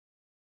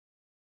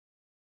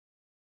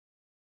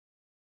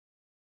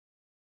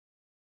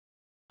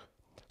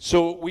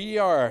So we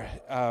are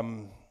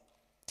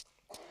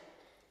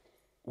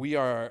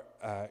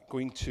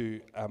going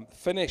to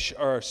finish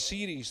our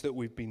series that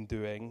we've been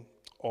doing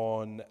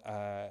on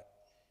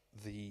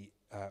the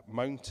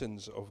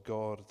mountains of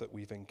God that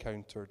we've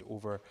encountered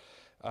over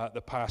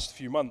the past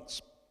few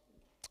months.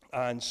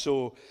 And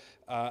so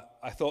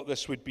I thought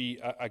this would be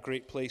a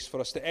great place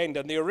for us to end.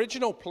 And the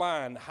original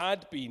plan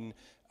had been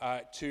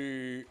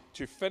to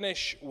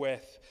finish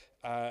with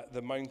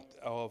the Mount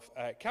of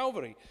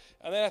Calvary.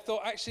 And then I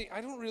thought, actually,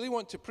 I don't really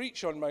want to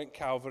preach on Mount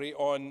Calvary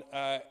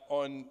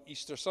on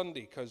Easter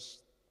Sunday, because,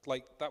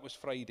 that was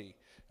Friday,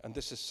 and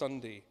this is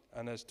Sunday.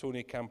 And as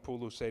Tony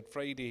Campolo said,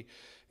 Friday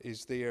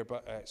is there,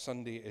 but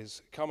Sunday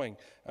is coming.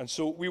 And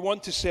so we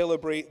want to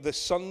celebrate the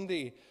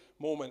Sunday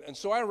moment. And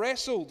so I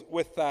wrestled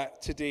with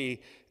that today,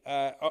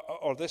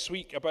 or this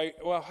week, about,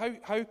 well,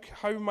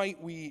 how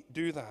might we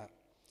do that?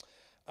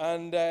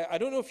 And I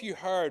don't know if you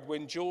heard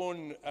when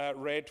Joan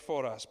read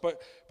for us,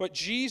 but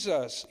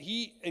Jesus,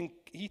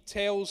 he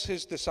tells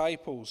his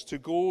disciples to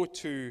go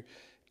to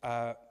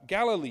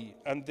Galilee,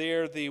 and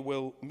there they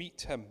will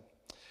meet him.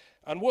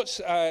 And what's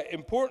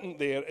important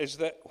there is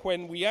that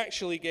when we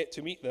actually get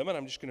to meet them, and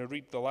I'm just going to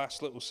read the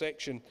last little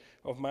section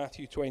of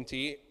Matthew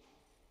 28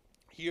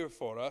 here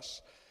for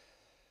us.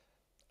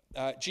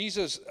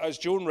 Jesus, as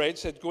Joan read,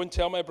 said, "Go and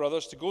tell my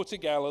brothers to go to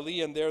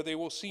Galilee, and there they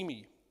will see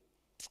me."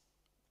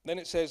 Then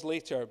it says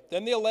later,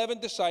 "Then the 11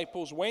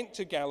 disciples went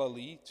to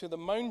Galilee, to the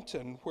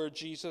mountain where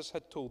Jesus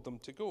had told them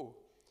to go.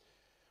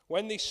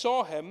 When they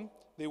saw him,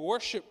 they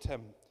worshipped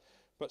him,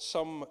 but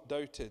some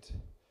doubted.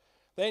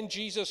 Then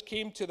Jesus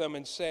came to them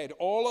and said,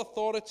 'All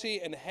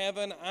authority in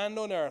heaven and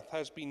on earth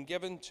has been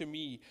given to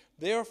me.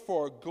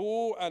 Therefore,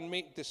 go and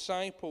make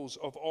disciples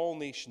of all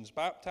nations,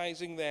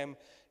 baptizing them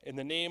in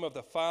the name of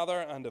the Father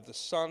and of the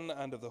Son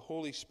and of the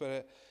Holy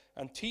Spirit,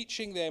 and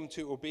teaching them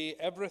to obey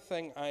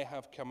everything I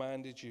have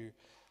commanded you.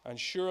 And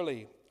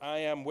surely I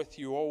am with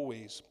you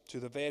always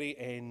to the very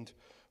end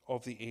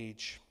of the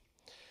age.'"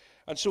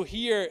 And so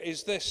here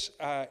is this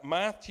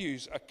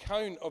Matthew's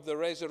account of the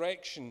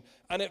resurrection,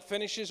 and it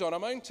finishes on a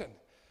mountain,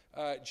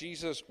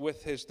 Jesus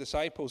with his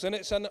disciples. And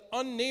it's an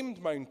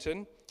unnamed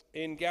mountain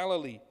in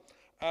Galilee.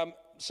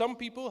 Some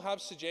people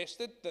have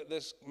suggested that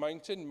this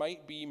mountain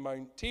might be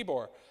Mount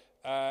Tabor.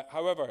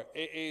 However,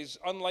 it is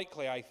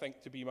unlikely, I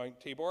think, to be Mount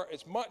Tabor.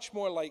 It's much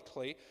more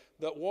likely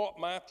that what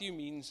Matthew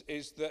means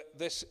is that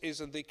this is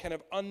the kind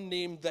of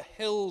unnamed, the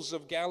hills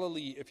of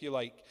Galilee, if you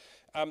like.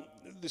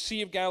 The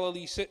Sea of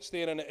Galilee sits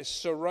there, and it is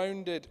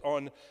surrounded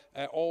on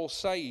all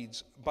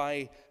sides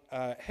by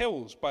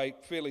hills, by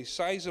fairly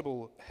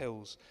sizable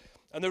hills.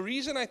 And the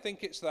reason I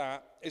think it's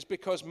that is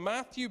because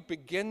Matthew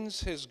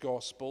begins his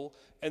gospel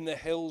in the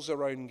hills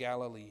around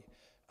Galilee,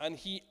 and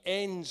he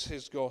ends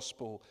his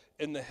gospel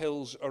in the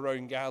hills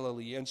around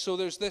Galilee. And so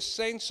there's this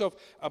sense of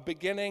a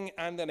beginning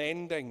and an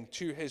ending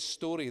to his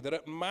story, that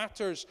it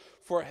matters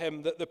for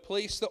him that the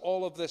place that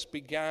all of this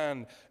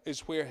began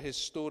is where his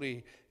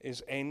story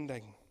is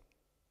ending.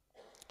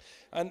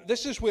 And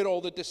this is where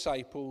all the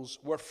disciples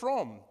were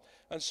from.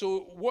 And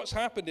so what's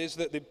happened is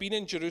that they've been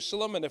in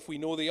Jerusalem, and if we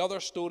know the other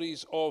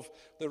stories of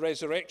the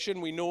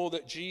resurrection, we know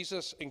that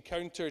Jesus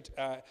encountered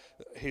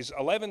his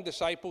 11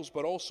 disciples,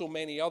 but also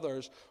many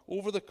others,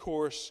 over the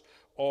course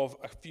of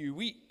a few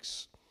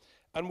weeks.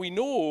 And we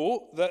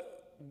know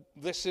that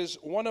this is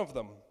one of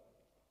them.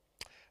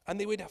 And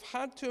they would have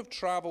had to have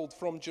traveled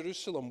from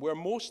Jerusalem, where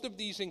most of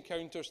these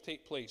encounters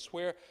take place,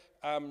 where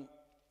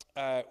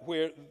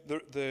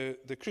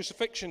the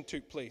crucifixion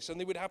took place, and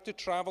they would have to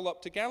travel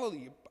up to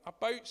Galilee,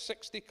 about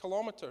 60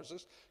 kilometers.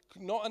 It's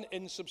not an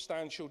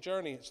insubstantial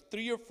journey. It's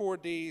 3 or 4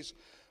 days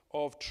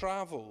of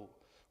travel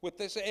with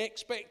this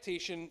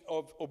expectation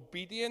of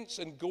obedience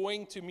and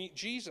going to meet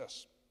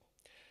Jesus.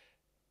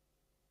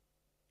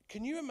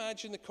 Can you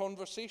imagine the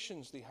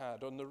conversations they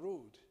had on the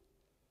road?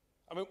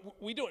 I mean,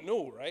 we don't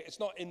know, right?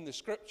 It's not in the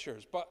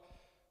scriptures, but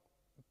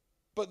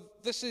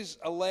this is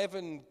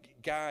 11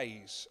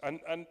 guys,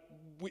 and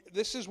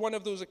this is one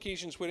of those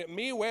occasions where it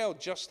may well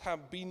just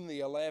have been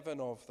the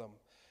 11 of them.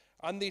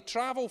 And they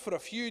travel for a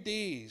few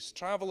days,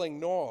 traveling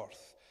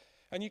north.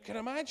 And you can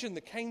imagine the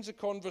kinds of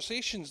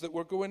conversations that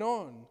were going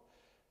on.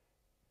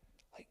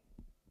 Like,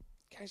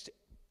 guys,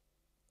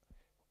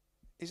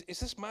 is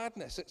this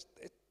madness?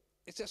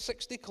 It's a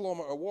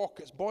 60-kilometer walk.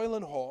 It's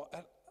boiling hot.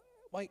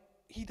 And,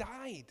 he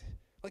died.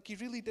 He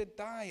really did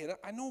die. And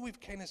I know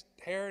we've kind of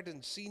heard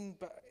and seen,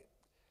 but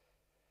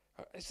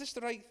is this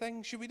the right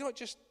thing? Should we not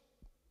just...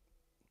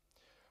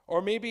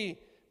 Or maybe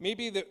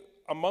that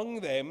among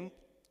them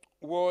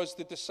was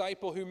the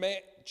disciple who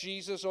met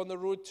Jesus on the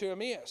road to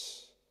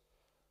Emmaus.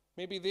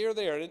 Maybe they're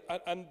there,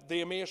 and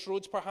the Emmaus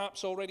roads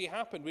perhaps already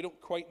happened. We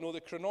don't quite know the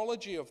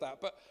chronology of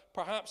that, but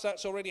perhaps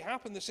that's already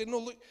happened. They said, "No,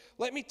 look,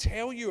 let me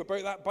tell you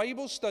about that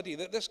Bible study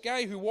that this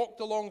guy who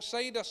walked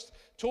alongside us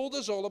told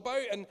us all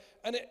about, and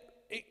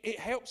it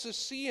helps us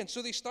see." And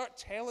so they start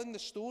telling the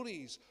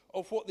stories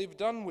of what they've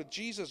done with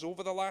Jesus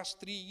over the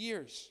last 3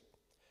 years.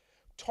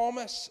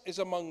 Thomas is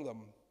among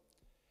them.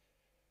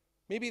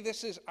 Maybe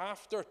this is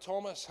after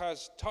Thomas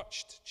has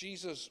touched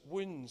Jesus'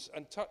 wounds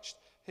and touched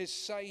his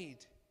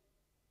side.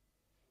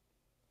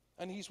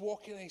 And he's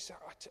walking and he said,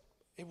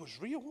 it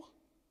was real.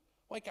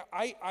 Like,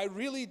 I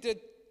really did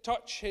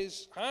touch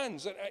his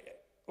hands.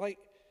 I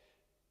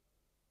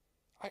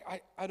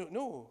don't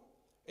know.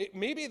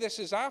 Maybe this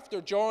is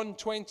after John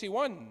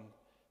 21.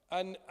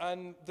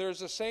 And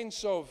there's a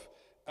sense of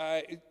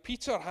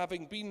Peter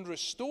having been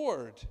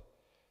restored.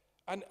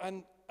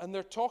 And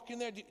they're talking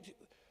there.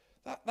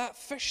 That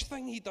fish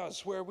thing he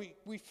does where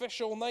we fish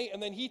all night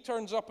and then he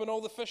turns up and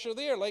all the fish are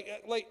there.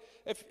 Like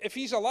if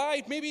he's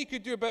alive, maybe he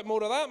could do a bit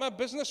more of that. My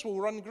business will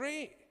run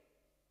great.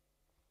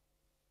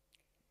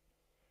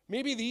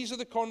 Maybe these are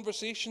the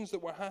conversations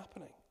that were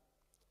happening.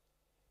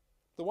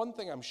 The one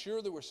thing I'm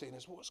sure they were saying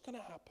is, what's going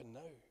to happen now?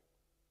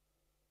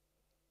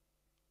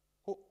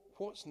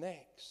 What's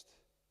next?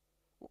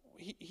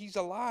 He's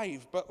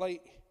alive, but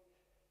like,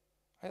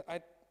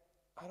 I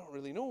don't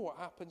really know what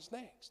happens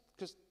next.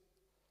 Because,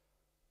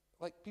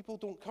 like, people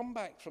don't come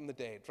back from the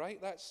dead, right?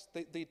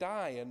 They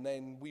die, and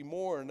then we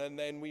mourn, and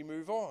then we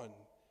move on.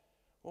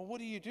 Well, what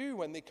do you do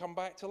when they come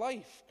back to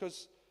life?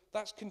 Because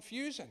that's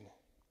confusing.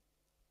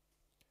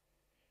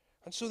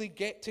 And so they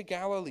get to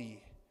Galilee,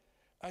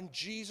 and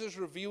Jesus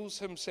reveals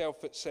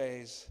himself, it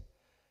says.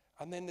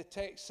 And then the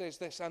text says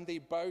this, and they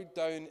bowed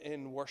down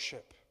in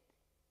worship.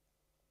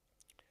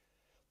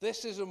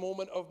 This is a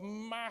moment of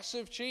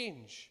massive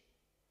change.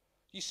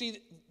 You see,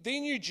 they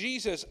knew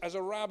Jesus as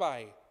a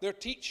rabbi, their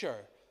teacher.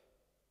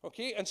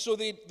 Okay, and so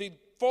they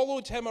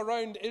followed him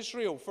around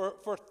Israel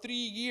for 3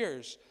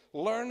 years,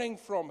 learning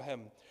from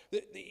him.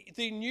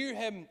 They knew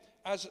him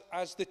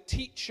as the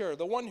teacher,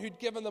 the one who'd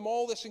given them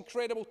all this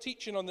incredible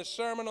teaching on the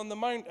Sermon on the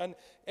Mount and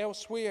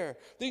elsewhere.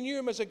 They knew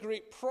him as a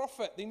great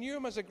prophet. They knew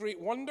him as a great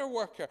wonder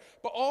worker.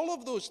 But all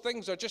of those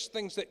things are just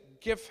things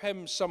that give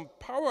him some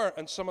power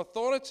and some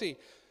authority.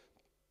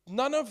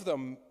 None of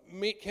them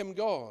make him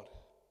God.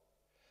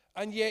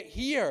 And yet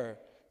here,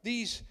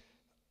 these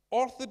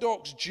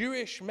Orthodox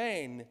Jewish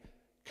men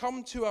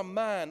come to a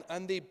man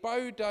and they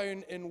bow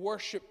down in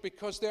worship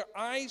because their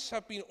eyes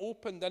have been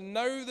opened, and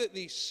now that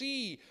they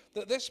see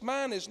that this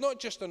man is not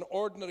just an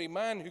ordinary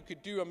man who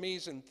could do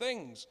amazing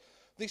things,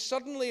 they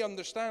suddenly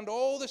understand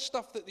all the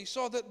stuff that they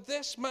saw, that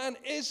this man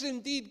is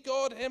indeed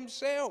God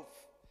himself.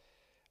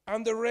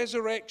 And the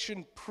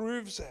resurrection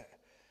proves it.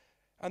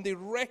 And they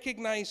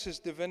recognize his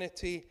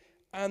divinity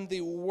and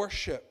they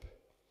worship.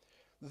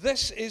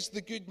 This is the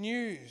good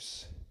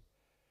news.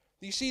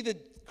 You see, the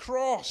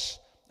cross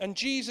and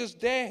Jesus'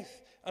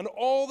 death and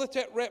all that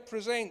it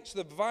represents,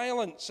 the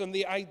violence and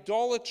the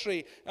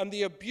idolatry and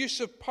the abuse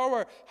of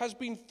power, has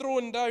been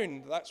thrown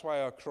down. That's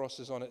why our cross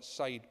is on its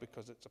side,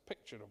 because it's a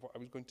picture of what I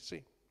was going to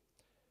say.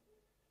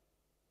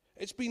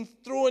 It's been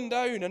thrown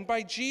down, and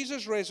by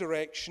Jesus'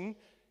 resurrection,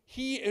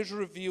 he is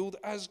revealed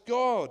as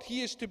God.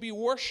 He is to be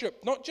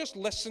worshipped, not just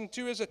listened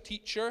to as a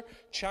teacher,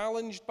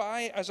 challenged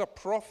by as a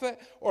prophet,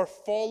 or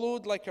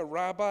followed like a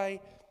rabbi.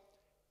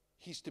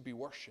 He's to be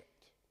worshipped.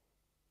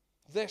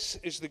 This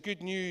is the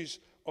good news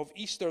of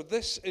Easter.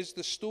 This is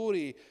the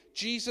story.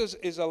 Jesus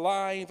is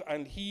alive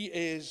and he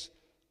is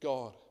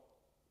God.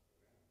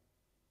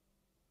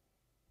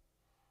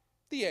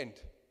 The end.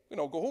 We can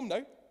all go home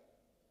now.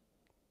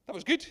 That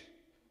was good.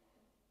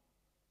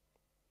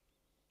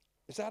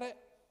 Is that it?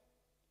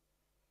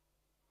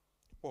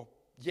 Well,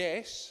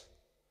 yes,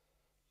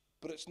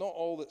 but it's not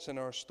all that's in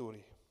our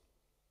story.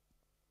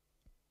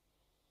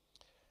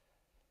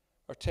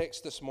 Our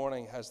text this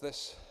morning has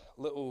this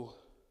little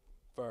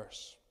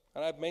verse,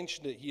 and I've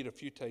mentioned it here a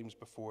few times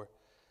before,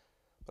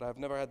 but I've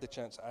never had the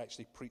chance to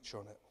actually preach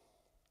on it.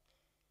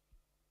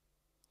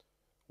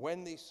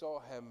 When they saw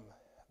him,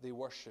 they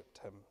worshipped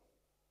him,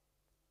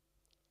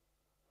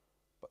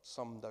 but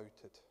some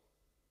doubted.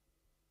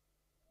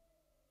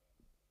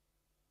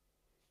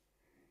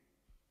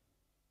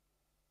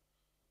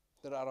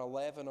 There are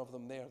 11 of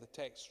them there. The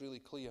text's really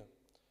clear.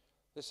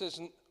 This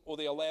isn't,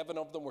 the 11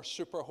 of them were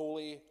super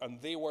holy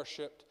and they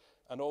worshipped,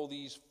 and all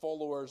these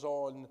followers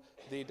on,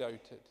 they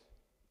doubted.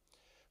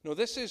 No,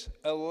 this is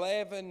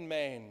 11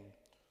 men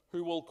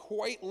who will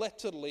quite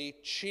literally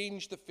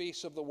change the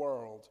face of the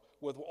world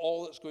with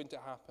all that's going to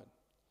happen.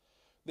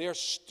 They are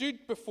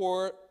stood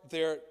before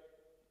their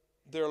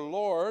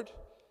Lord,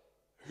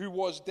 who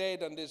was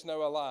dead and is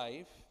now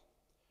alive.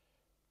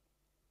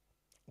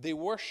 They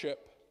worship,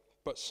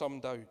 but some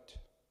doubt.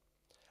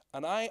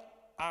 And I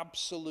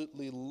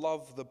absolutely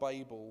love the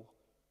Bible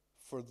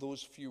for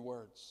those few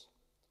words.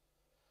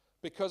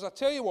 Because I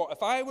tell you what,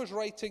 if I was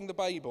writing the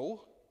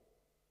Bible,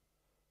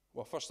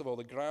 well, first of all,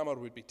 the grammar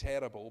would be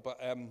terrible,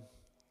 but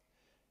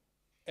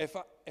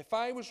if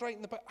I was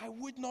writing the Bible, I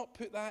would not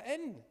put that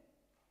in.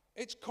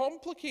 It's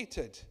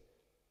complicated.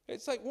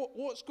 It's like,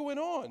 what's going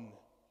on?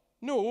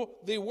 No,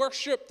 they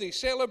worshipped, they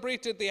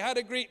celebrated, they had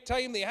a great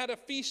time, they had a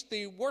feast,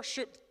 they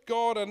worshipped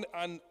God,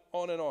 and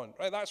on and on.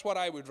 Right? That's what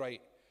I would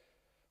write.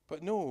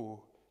 But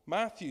no,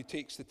 Matthew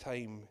takes the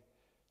time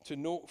to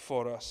note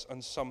for us,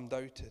 and some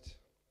doubted.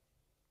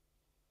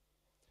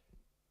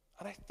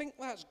 And I think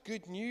that's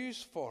good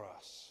news for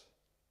us.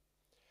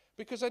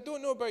 Because I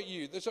don't know about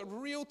you, there's a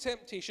real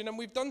temptation, and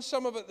we've done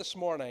some of it this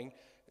morning,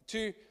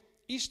 to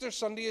Easter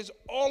Sunday is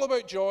all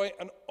about joy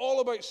and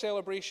all about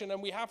celebration,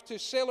 and we have to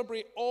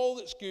celebrate all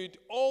that's good,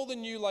 all the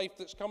new life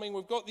that's coming.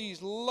 We've got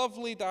these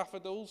lovely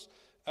daffodils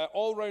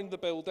all around the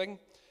building.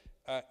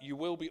 You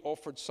will be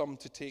offered some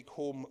to take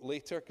home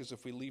later, because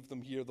if we leave them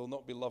here, they'll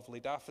not be lovely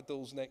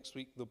daffodils next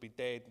week. They'll be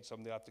dead, and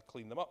somebody will have to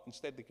clean them up.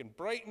 Instead, they can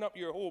brighten up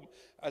your home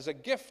as a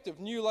gift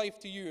of new life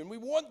to you. And we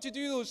want to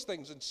do those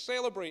things and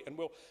celebrate, and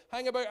we'll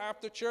hang about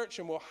after church,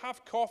 and we'll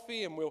have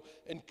coffee, and we'll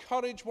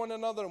encourage one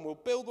another, and we'll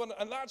build one,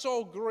 and that's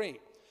all great.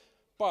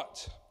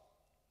 But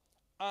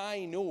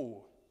I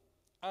know,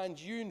 and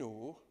you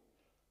know,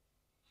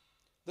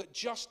 that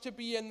just to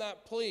be in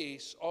that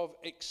place of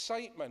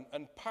excitement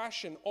and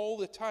passion all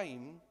the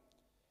time,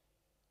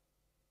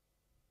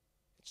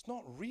 it's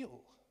not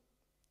real,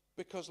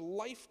 because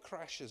life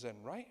crashes in,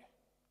 right?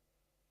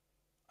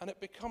 And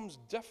it becomes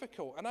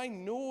difficult. And I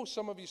know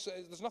some of you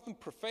say, there's nothing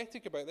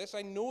prophetic about this.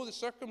 I know the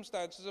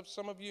circumstances of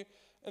some of you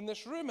in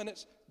this room, and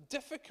it's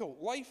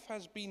difficult. Life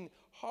has been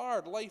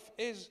hard. Life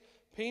is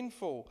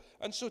painful.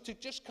 And so to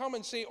just come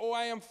and say, oh,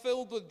 I am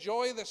filled with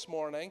joy this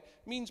morning,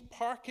 means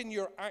parking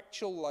your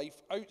actual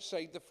life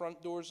outside the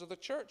front doors of the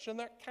church, and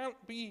that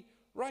can't be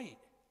right.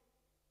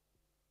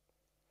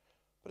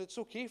 But it's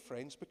okay,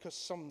 friends, because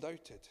some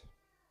doubted.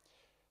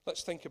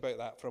 Let's think about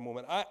that for a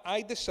moment.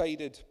 I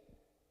decided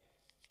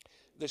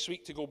this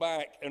week to go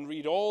back and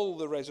read all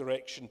the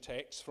resurrection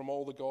texts from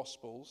all the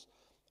Gospels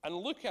and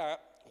look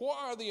at what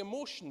are the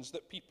emotions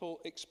that people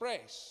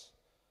express.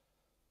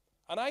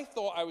 And I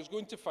thought I was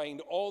going to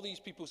find all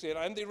these people saying,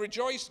 and they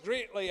rejoiced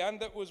greatly,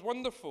 and it was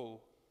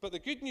wonderful. But the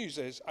good news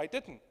is, I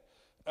didn't.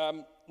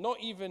 Not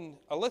even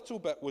a little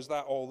bit was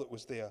that all that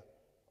was there.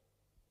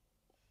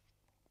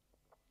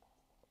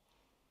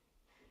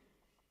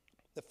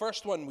 The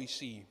first one we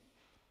see,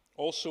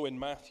 also in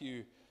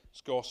Matthew's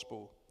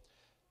Gospel,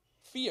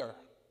 fear.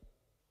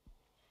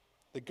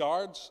 The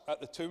guards at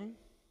the tomb,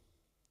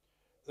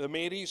 the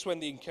Marys when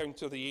they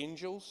encounter the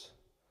angels.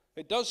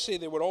 It does say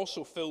they were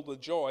also filled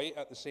with joy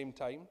at the same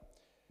time,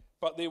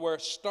 but they were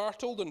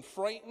startled and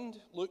frightened,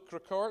 Luke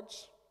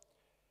records.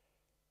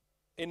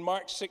 In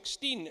Mark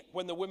 16,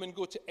 when the women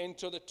go to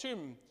enter the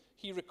tomb,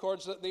 he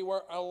records that they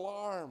were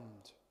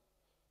alarmed.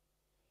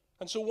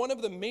 And so one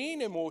of the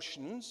main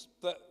emotions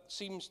that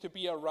seems to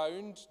be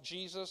around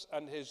Jesus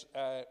and his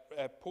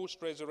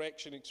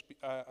post-resurrection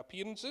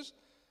appearances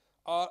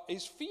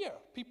is fear.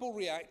 People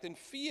react in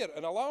fear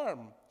and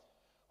alarm,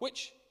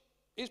 which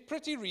is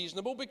pretty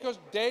reasonable because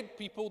dead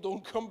people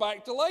don't come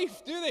back to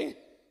life, do they?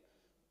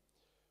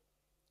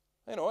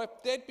 You know, if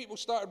dead people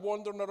started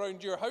wandering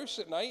around your house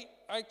at night,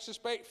 I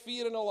suspect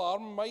fear and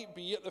alarm might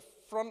be at the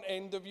front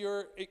end of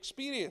your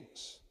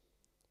experience.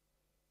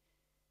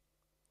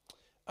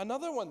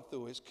 Another one,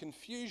 though, is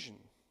confusion.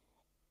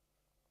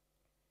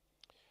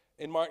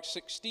 In Mark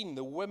 16,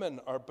 the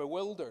women are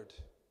bewildered.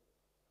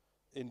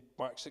 In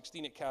Mark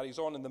 16, it carries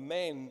on, and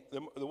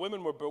the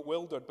women were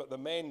bewildered, but the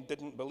men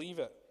didn't believe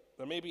it.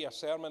 There may be a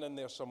sermon in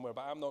there somewhere,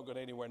 but I'm not going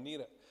anywhere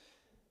near it.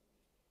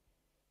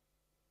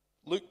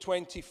 Luke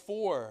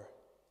 24,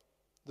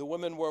 the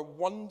women were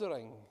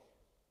wondering.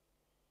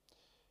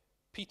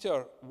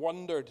 Peter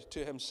wondered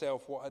to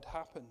himself what had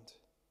happened.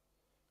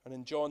 And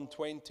in John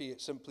 20,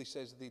 it simply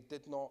says they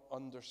did not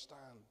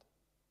understand.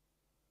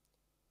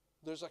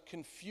 There's a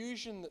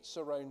confusion that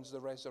surrounds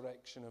the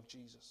resurrection of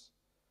Jesus.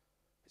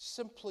 It's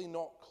simply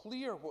not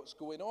clear what's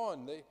going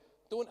on. They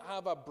don't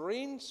have a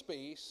brain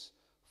space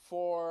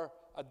for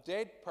a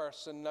dead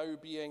person now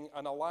being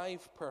an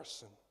alive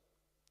person.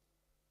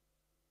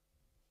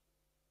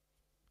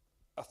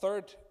 A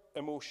third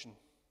emotion,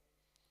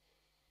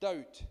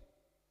 doubt.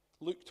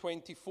 Luke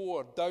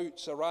 24,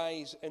 doubts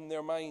arise in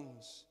their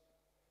minds.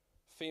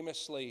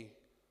 Famously,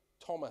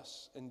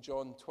 Thomas in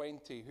John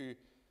 20, who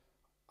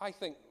I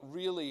think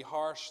really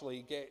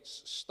harshly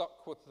gets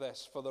stuck with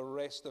this for the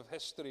rest of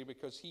history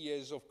because he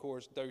is, of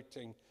course,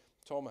 doubting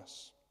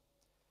Thomas.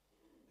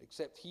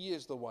 Except he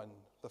is the one,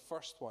 the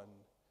first one,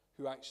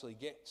 who actually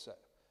gets it.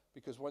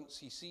 Because once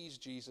he sees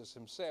Jesus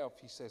himself,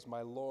 he says,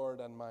 "My Lord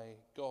and my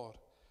God."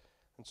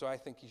 And so I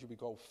think he should be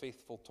called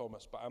Faithful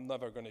Thomas, but I'm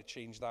never going to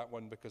change that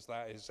one because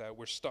that is,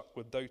 we're stuck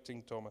with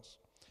doubting Thomas.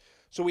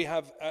 So we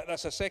have,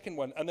 that's a second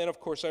one. And then, of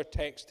course, our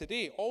text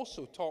today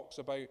also talks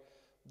about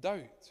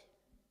doubt.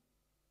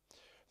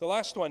 The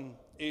last one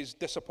is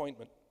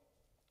disappointment.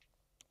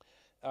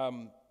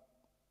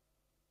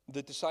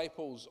 The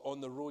disciples on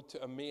the road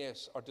to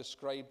Emmaus are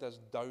described as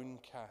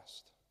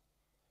downcast.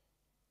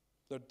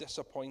 They're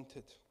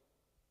disappointed.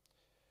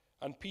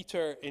 And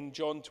Peter in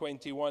John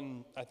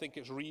 21, I think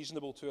it's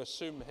reasonable to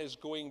assume his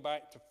going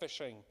back to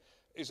fishing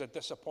is a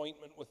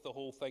disappointment with the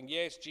whole thing.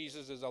 Yes,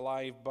 Jesus is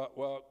alive, but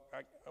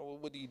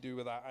what do you do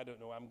with that? I don't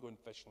know. I'm going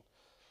fishing.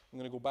 I'm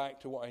going to go back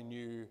to what I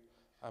knew.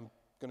 I'm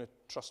going to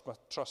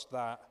trust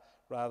that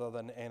rather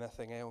than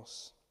anything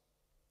else.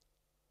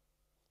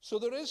 So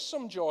there is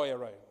some joy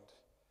around,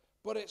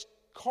 but it's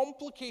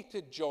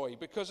complicated joy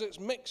because it's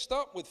mixed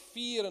up with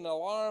fear and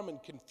alarm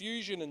and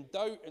confusion and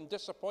doubt and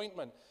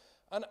disappointment.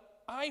 And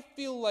I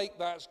feel like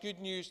that's good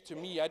news to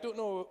me. I don't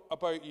know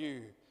about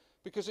you,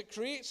 because it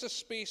creates a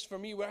space for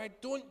me where I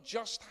don't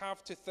just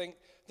have to think,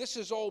 this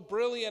is all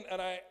brilliant,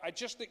 and I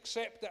just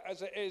accept it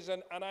as it is,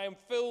 and I am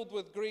filled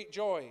with great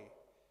joy.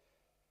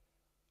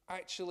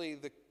 Actually,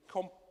 the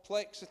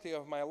complexity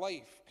of my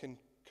life can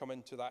come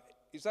into that.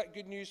 Is that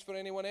good news for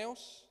anyone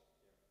else?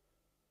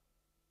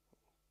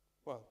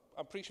 Well,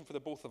 I'm preaching for the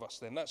both of us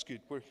then. That's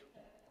good.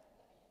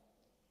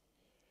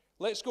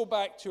 Let's go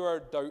back to our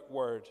doubt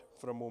word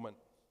for a moment.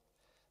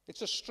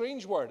 It's a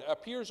strange word. It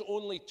appears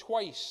only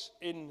twice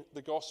in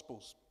the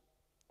Gospels,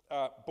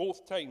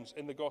 both times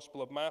in the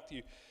Gospel of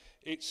Matthew.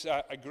 It's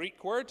a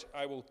Greek word.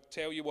 I will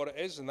tell you what it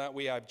is, and that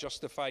way I've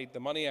justified the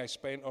money I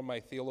spent on my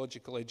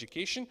theological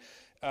education.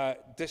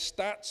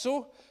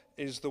 Distazo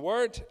is the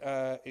word.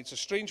 It's a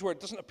strange word. It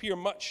doesn't appear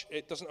much.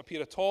 It doesn't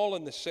appear at all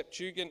in the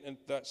Septuagint, and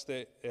that's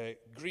the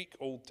Greek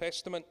Old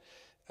Testament.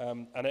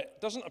 And it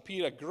doesn't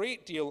appear a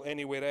great deal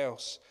anywhere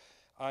else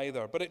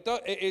either. But it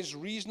is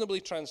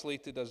reasonably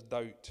translated as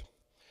doubt.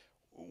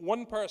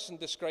 One person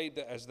described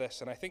it as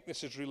this, and I think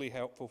this is really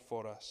helpful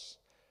for us,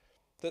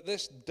 that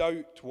this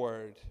doubt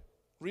word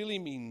really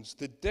means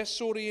the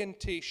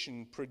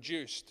disorientation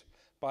produced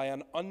by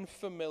an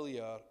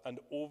unfamiliar and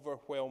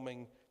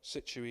overwhelming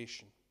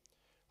situation.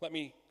 Let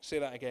me say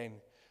that again.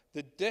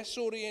 The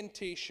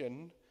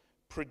disorientation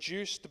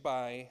produced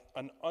by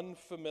an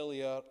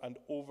unfamiliar and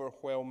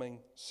overwhelming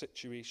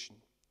situation.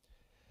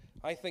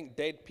 I think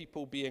dead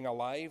people being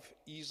alive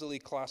easily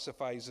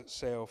classifies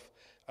itself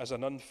as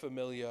an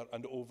unfamiliar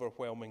and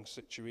overwhelming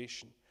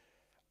situation.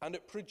 And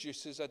it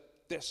produces a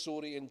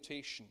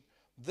disorientation.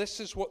 This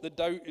is what the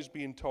doubt is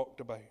being talked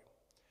about.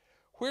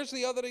 Where's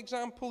the other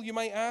example, you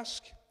might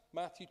ask?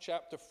 Matthew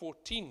chapter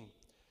 14.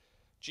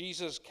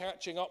 Jesus,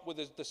 catching up with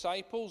his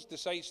disciples,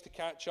 decides to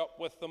catch up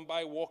with them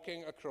by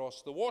walking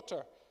across the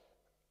water,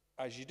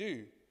 as you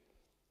do.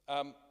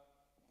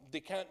 They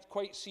can't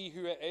quite see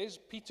who it is.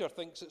 Peter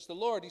thinks it's the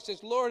Lord. He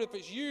says, Lord, if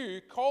it's you,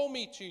 call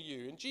me to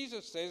you. And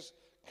Jesus says,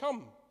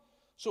 come.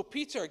 So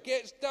Peter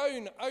gets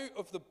down out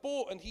of the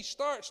boat and he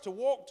starts to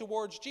walk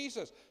towards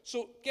Jesus.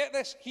 So get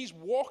this, he's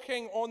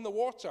walking on the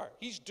water.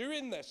 He's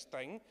doing this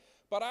thing.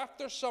 But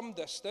after some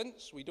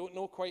distance, we don't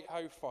know quite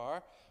how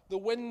far, the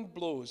wind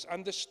blows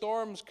and the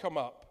storms come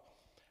up.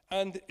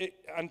 And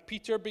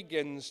Peter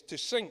begins to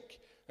sink.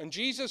 And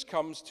Jesus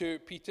comes to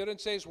Peter and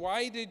says,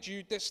 why did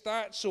you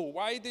distazo?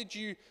 Why did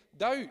you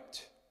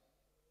doubt?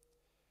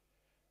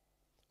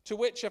 To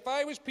which, if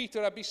I was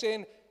Peter, I'd be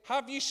saying,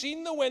 have you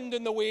seen the wind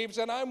and the waves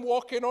and I'm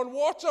walking on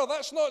water?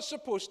 That's not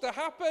supposed to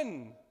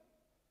happen.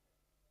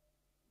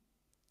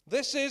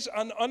 This is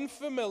an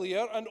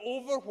unfamiliar and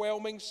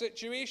overwhelming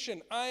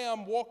situation. I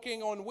am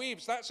walking on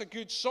waves. That's a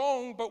good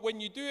song, but when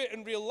you do it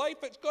in real life,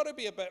 it's got to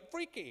be a bit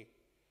freaky.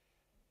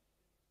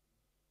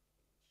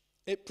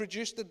 It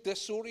produced a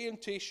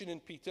disorientation in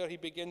Peter. He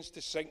begins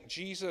to sink.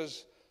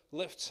 Jesus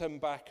lifts him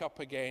back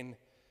up again.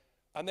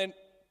 And then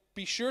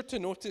be sure to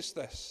notice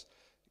this.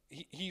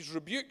 He's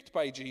rebuked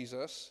by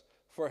Jesus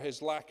for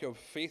his lack of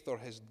faith or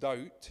his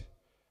doubt.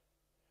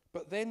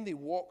 But then they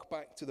walk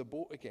back to the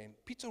boat again.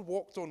 Peter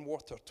walked on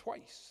water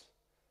twice.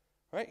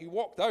 Right? He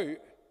walked out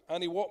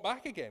and he walked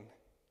back again.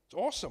 It's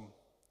awesome.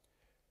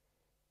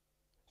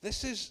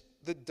 This is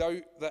the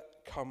doubt that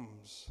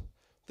comes.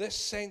 This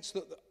sense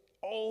that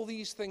all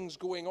these things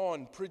going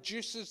on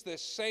produces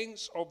this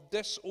sense of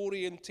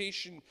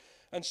disorientation.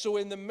 And so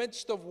in the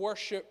midst of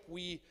worship,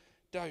 we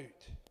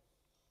doubt.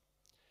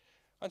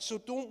 And so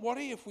don't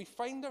worry if we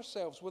find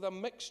ourselves with a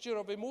mixture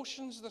of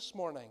emotions this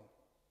morning.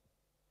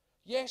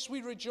 Yes,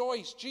 we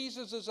rejoice.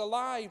 Jesus is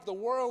alive. The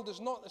world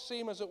is not the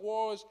same as it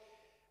was.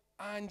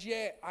 And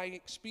yet I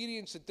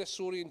experience a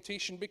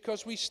disorientation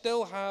because we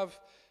still have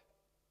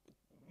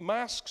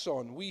masks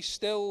on. We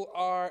still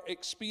are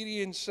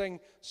experiencing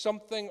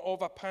something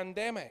of a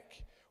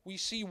pandemic. We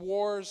see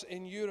wars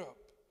in Europe.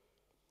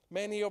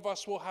 Many of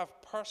us will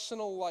have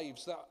personal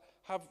lives that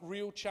have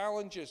real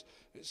challenges.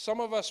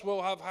 Some of us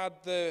will have had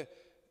the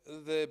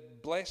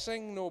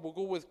blessing, no, we'll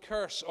go with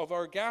curse, of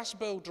our gas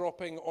bill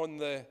dropping on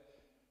the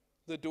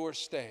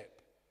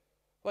doorstep.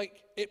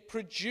 Like, it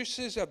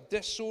produces a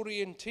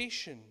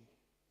disorientation.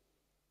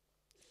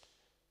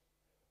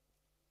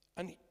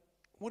 And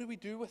what do we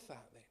do with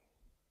that then?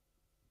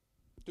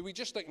 Do we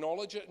just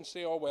acknowledge it and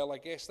say, oh, well, I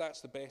guess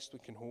that's the best we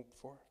can hope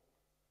for?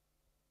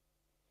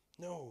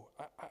 No,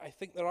 I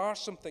think there are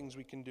some things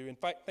we can do. In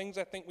fact, things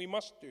I think we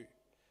must do.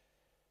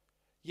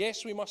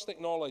 Yes, we must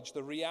acknowledge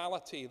the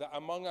reality that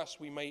among us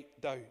we might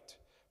doubt.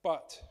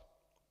 But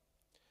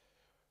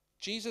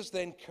Jesus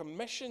then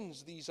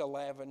commissions these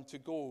 11 to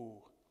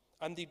go.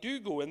 And they do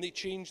go, and they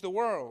change the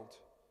world.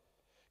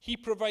 He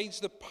provides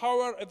the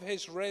power of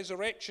his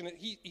resurrection.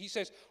 He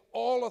says,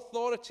 all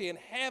authority in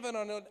heaven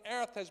and on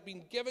earth has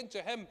been given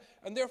to him.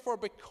 And therefore,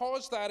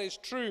 because that is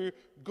true,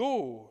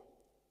 go.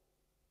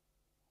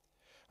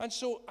 And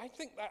so I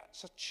think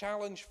that's a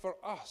challenge for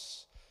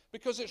us.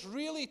 Because it's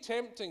really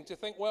tempting to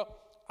think, well,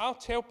 I'll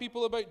tell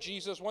people about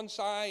Jesus once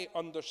I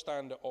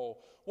understand it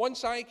all.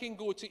 Once I can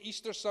go to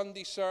Easter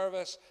Sunday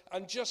service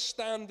and just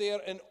stand there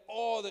in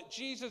awe that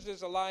Jesus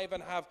is alive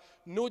and have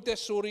no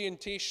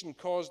disorientation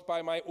caused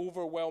by my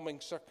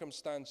overwhelming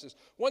circumstances.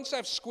 Once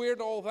I've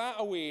squared all that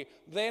away,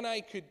 then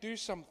I could do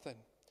something.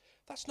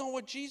 That's not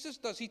what Jesus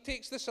does. He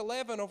takes this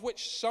 11, of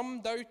which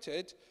some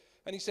doubted,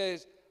 and he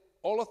says,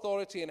 all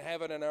authority in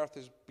heaven and earth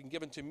has been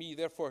given to me.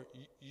 Therefore,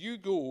 you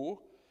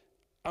go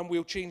and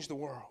we'll change the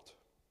world.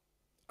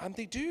 And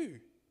they do.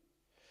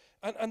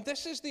 And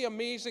this is the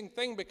amazing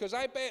thing, because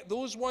I bet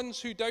those ones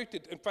who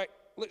doubted, in fact,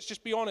 let's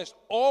just be honest,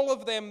 all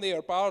of them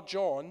there, bar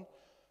John,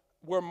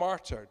 were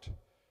martyred.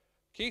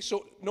 Okay,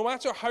 so no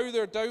matter how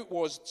their doubt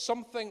was,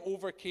 something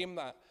overcame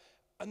that.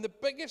 And the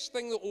biggest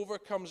thing that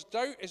overcomes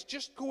doubt is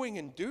just going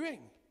and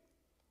doing.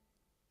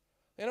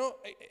 You know,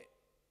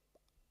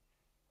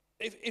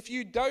 if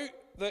you doubt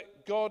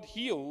that God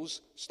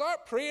heals,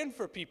 start praying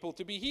for people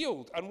to be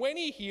healed. And when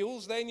he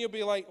heals, then you'll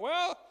be like,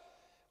 well,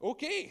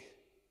 okay.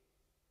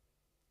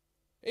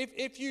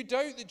 If you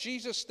doubt that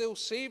Jesus still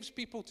saves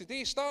people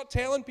today, start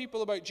telling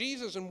people about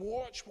Jesus and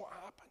watch what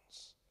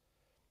happens.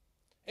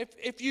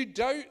 If you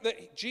doubt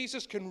that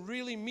Jesus can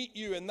really meet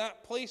you in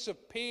that place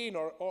of pain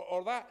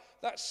or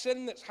that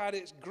sin that's had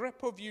its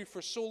grip of you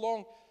for so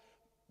long,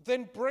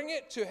 then bring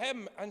it to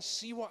him and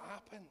see what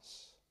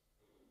happens.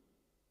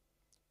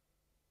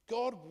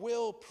 God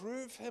will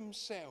prove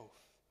himself,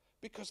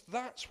 because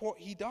that's what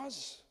he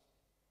does.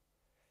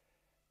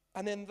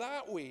 And in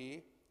that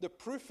way, the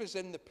proof is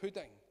in the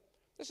pudding.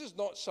 This is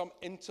not some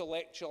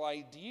intellectual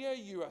idea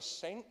you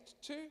assent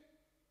to,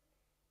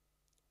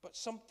 but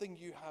something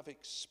you have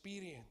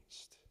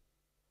experienced.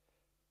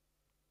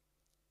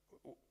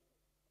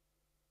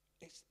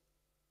 It's,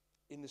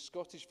 in the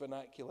Scottish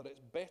vernacular,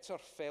 it's better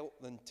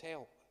felt than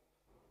telt,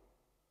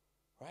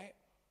 right?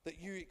 That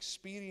you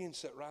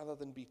experience it rather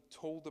than be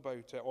told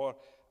about it. Or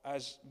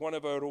as one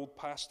of our old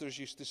pastors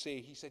used to say,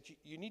 he said,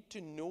 you need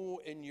to know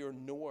in your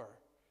knower.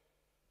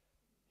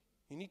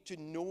 You need to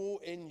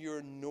know in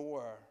your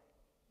knower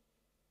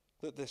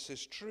that this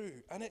is true.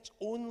 And it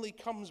only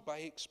comes by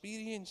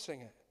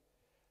experiencing it.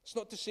 It's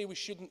not to say we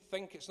shouldn't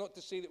think. It's not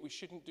to say that we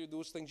shouldn't do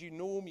those things. You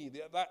know me.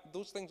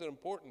 Those things are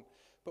important.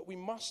 But we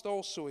must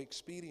also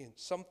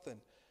experience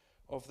something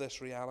of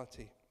this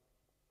reality.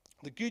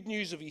 The good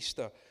news of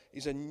Easter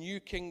is a new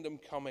kingdom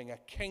coming, a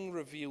king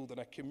revealed, and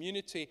a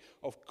community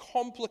of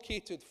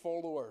complicated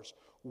followers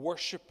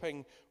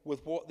worshipping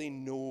with what they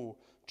know,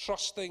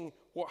 trusting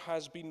what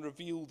has been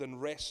revealed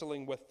and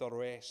wrestling with the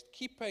rest,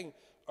 keeping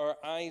our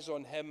eyes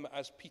on him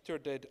as Peter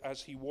did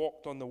as he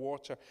walked on the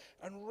water,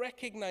 and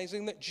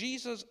recognizing that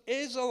Jesus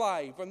is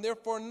alive and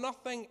therefore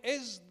nothing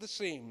is the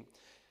same.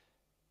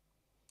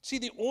 See,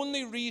 the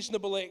only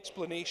reasonable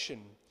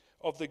explanation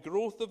of the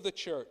growth of the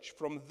church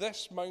from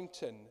this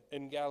mountain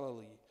in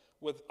Galilee,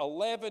 with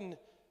 11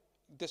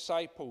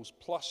 disciples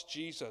plus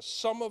Jesus,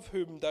 some of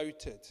whom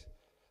doubted.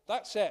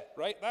 That's it,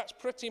 right? That's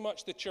pretty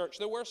much the church.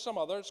 There were some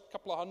others, a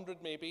couple of hundred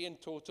maybe in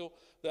total,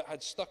 that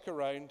had stuck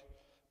around,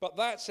 but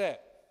that's it.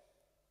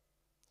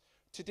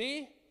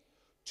 Today,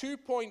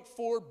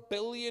 2.4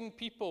 billion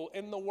people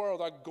in the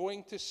world are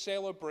going to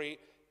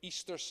celebrate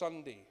Easter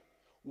Sunday.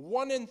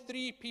 1 in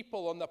 3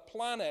 people on the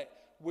planet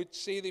would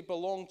say they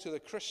belong to the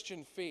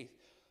Christian faith.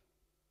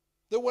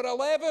 There were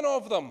 11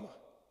 of them,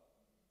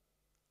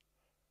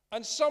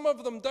 and some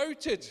of them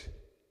doubted.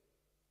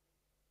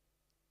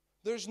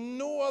 There's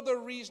no other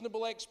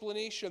reasonable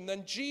explanation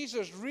than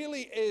Jesus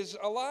really is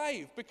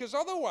alive, because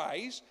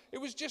otherwise it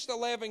was just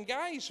 11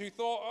 guys who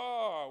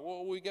thought,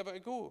 well, we give it a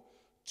go.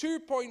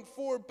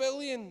 2.4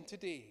 billion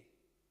today.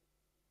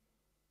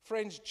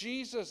 Friends,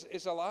 Jesus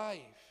is alive.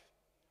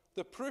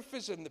 The proof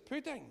is in the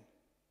pudding.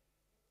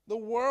 The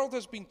world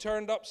has been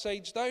turned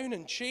upside down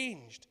and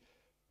changed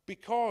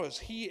because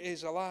he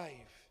is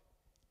alive.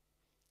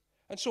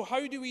 And so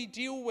how do we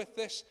deal with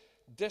this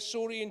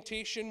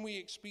disorientation we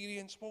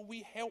experience? Well,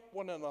 we help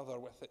one another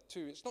with it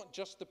too. It's not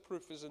just the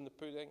proof is in the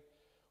pudding.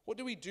 What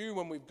do we do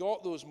when we've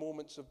got those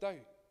moments of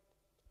doubt?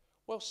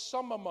 Well,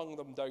 some among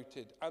them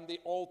doubted, and they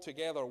all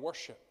together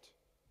worshipped.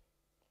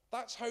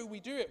 That's how we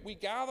do it. We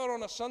gather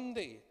on a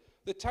Sunday.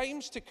 The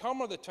times to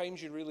come are the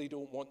times you really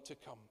don't want to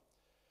come.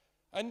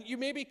 And you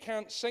maybe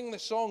can't sing the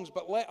songs,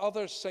 but let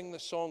others sing the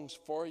songs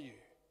for you.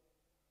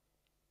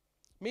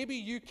 Maybe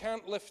you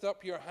can't lift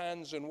up your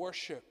hands in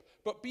worship,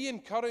 but be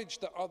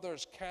encouraged that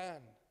others can.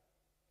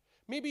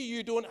 Maybe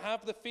you don't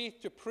have the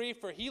faith to pray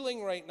for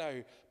healing right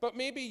now, but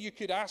maybe you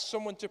could ask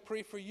someone to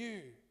pray for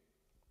you.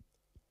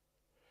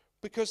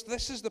 Because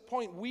this is the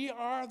point. We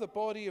are the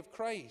body of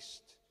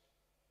Christ,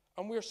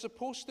 and we're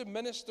supposed to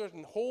minister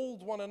and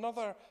hold one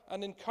another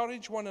and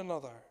encourage one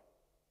another.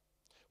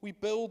 We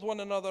build one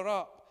another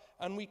up,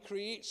 and we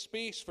create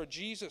space for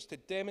Jesus to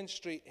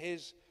demonstrate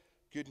his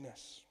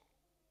goodness.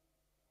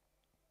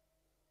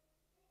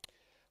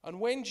 And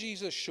when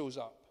Jesus shows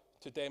up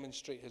to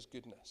demonstrate his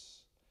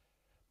goodness,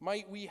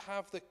 might we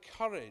have the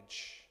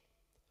courage,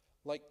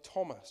 like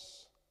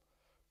Thomas,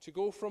 to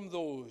go from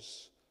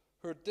those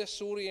who are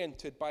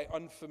disoriented by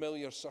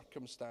unfamiliar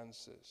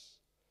circumstances,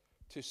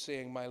 to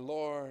saying, my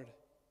Lord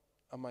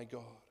and my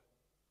God.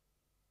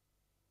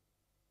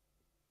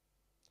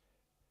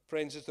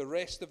 Friends, as the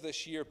rest of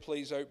this year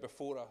plays out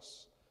before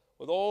us,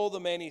 with all the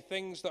many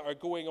things that are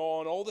going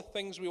on, all the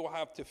things we will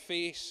have to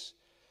face,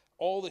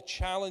 all the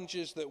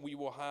challenges that we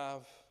will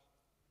have,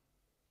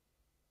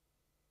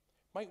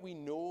 might we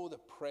know the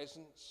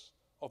presence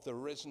of the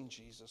risen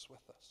Jesus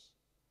with us?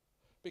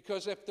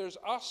 Because if there's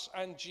us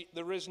and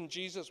the risen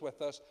Jesus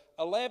with us,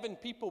 11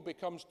 people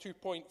becomes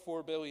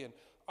 2.4 billion.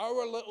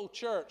 Our little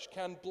church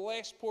can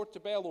bless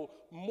Portobello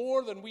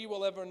more than we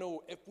will ever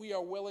know if we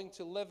are willing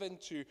to live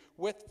into,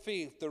 with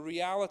faith, the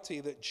reality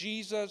that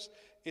Jesus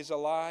is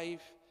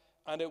alive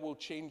and it will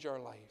change our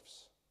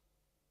lives.